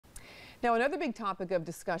Now, another big topic of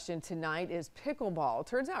discussion tonight is pickleball.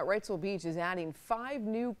 Turns out Wrightsville Beach is adding 5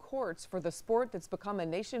 new courts for the sport that's become a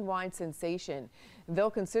nationwide sensation.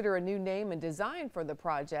 They'll consider a new name and design for the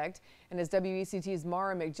project. And as WECT's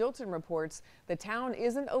Mara McJilton reports, the town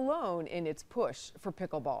isn't alone in its push for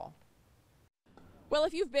pickleball. Well,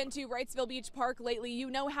 if you've been to Wrightsville Beach Park lately, you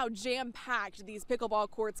know how jam-packed these pickleball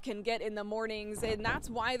courts can get in the mornings, and that's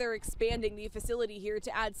why they're expanding the facility here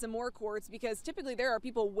to add some more courts, because typically there are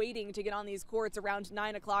people waiting to get on these courts around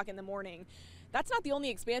 9 o'clock in the morning. That's not the only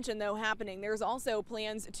expansion, though, happening. There's also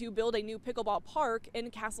plans to build a new pickleball park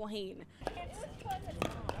in Castle Hayne.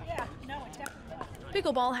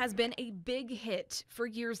 Pickleball has been a big hit for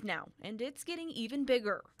years now, and it's getting even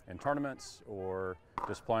bigger. In tournaments or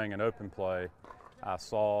just playing an open play, I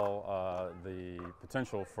saw the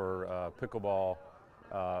potential for pickleball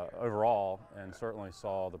overall, and certainly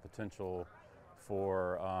saw the potential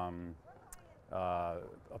for a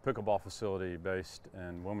pickleball facility based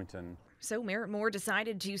in Wilmington. So Merritt Moore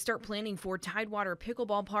decided to start planning for Tidewater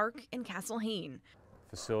Pickleball Park in Castle Hayne.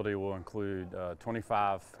 The facility will include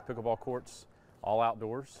 25 pickleball courts, all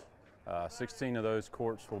outdoors. 16 of those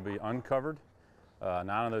courts will be uncovered. 9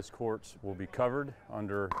 of those courts will be covered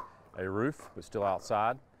under a roof, but still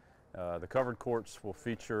outside. The covered courts will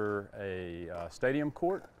feature a stadium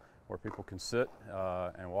court where people can sit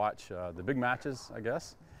and watch the big matches, I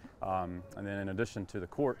guess. And then in addition to the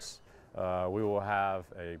courts, we will have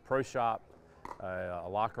a pro shop, a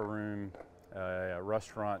locker room, a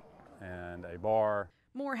restaurant, and a bar.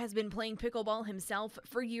 Moore has been playing pickleball himself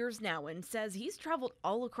for years now and says he's traveled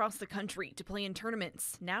all across the country to play in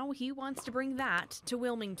tournaments. Now he wants to bring that to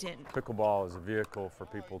Wilmington. Pickleball is a vehicle for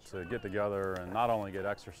people to get together and not only get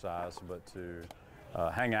exercise, but to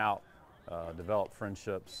hang out, develop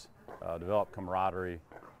friendships, develop camaraderie,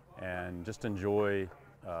 and just enjoy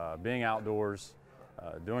being outdoors,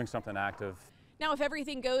 doing something active. Now, if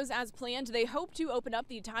everything goes as planned, they hope to open up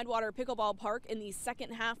the Tidewater Pickleball Park in the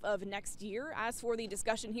second half of next year. As for the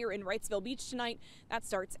discussion here in Wrightsville Beach tonight, that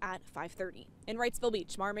starts at 5:30. In Wrightsville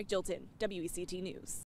Beach, Mara McJilton, WECT News.